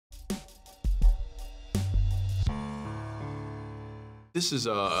This is,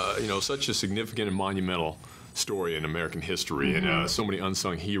 such a significant and monumental story in American history, and so many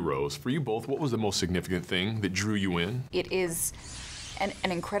unsung heroes. For you both, what was the most significant thing that drew you in? It is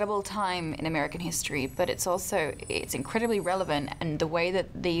an incredible time in American history, but it's incredibly relevant, and the way that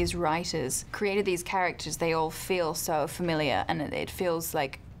these writers created these characters, they all feel so familiar, and it feels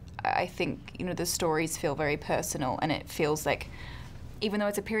like, I think, the stories feel very personal, and it feels like, even though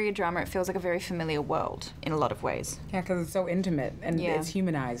it's a period drama, it feels like a very familiar world in a lot of ways. Yeah, because it's so intimate and it's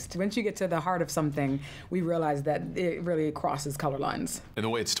humanized. Once you get to the heart of something, we realize that it really crosses color lines. And the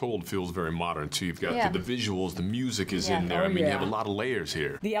way it's told feels very modern, too. You've got the visuals, the music is in there. You have a lot of layers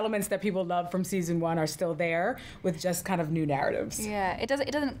here. The elements that people love from season 1 are still there with just kind of new narratives. Yeah, it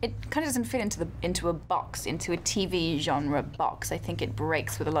kind of doesn't fit into a box, into a TV genre box. I think it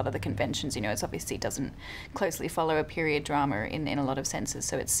breaks with a lot of the conventions. It obviously doesn't closely follow a period drama in a lot of senses,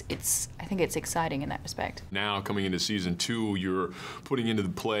 so I think it's exciting in that respect. Now, coming into season 2, you're putting into the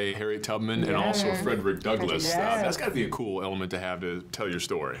play Harriet Tubman and also Frederick Douglass. That's got to be a cool element to have to tell your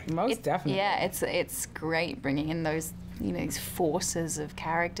story. Most definitely. Yeah, it's great bringing in those these forces of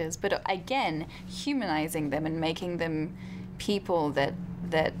characters, but again, humanizing them and making them people that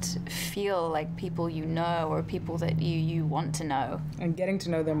feel like people or people that you want to know. And getting to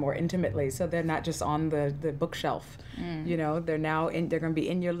know them more intimately, so they're not just on the bookshelf. They're now they're going to be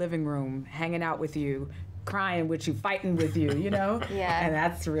in your living room, hanging out with you, crying with you, fighting with you, Yeah. And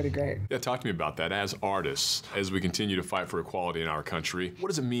that's really great. Yeah, talk to me about that. As artists, as we continue to fight for equality in our country, what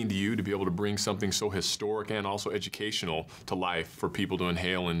does it mean to you to be able to bring something so historic and also educational to life for people to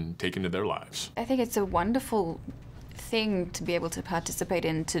inhale and take into their lives? I think it's a wonderful thing to be able to participate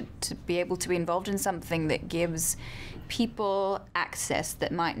in, to be able to be involved in something that gives people access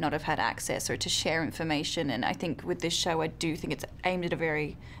that might not have had access, or to share information. And I think with this show, I do think it's aimed at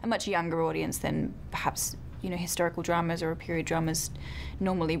a much younger audience than perhaps historical dramas or period dramas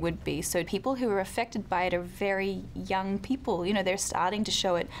normally would be. So people who are affected by it are very young people. They're starting to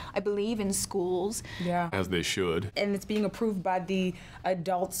show it, I believe, in schools. Yeah. As they should. And it's being approved by the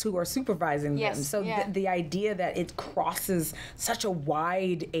adults who are supervising them. So the idea that it crosses such a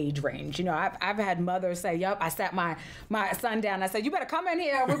wide age range. I've had mothers say, yup, I sat my son down. I said, you better come in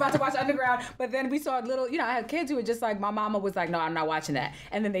here. We're about to watch Underground. But then we saw little, I had kids who were just like, my mama was like, no, I'm not watching that.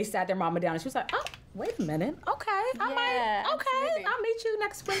 And then they sat their mama down and she was like, oh, wait a minute. Okay. Absolutely. I'll meet you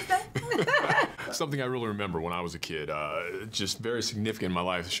next Wednesday. Something I really remember when I was a kid, just very significant in my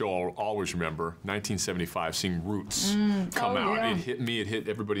life, the show I'll always remember, 1975, seeing Roots come out. Yeah. It hit me, it hit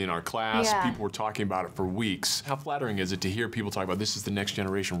everybody in our class. Yeah. People were talking about it for weeks. How flattering is it to hear people talk about this is the next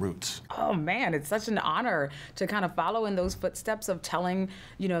generation Roots? Oh man, it's such an honor to kind of follow in those footsteps of telling,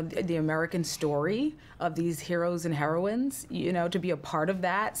 the American story of these heroes and heroines, to be a part of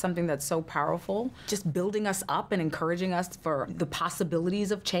that, something that's so powerful. Just building us up and encouraging us for the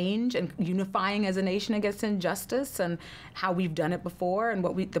possibilities of change and unifying as a nation against injustice, and how we've done it before, and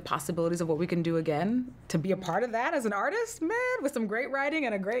the possibilities of what we can do again. To be a part of that as an artist, man, with some great writing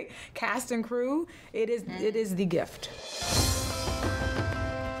and a great cast and crew, it is the gift.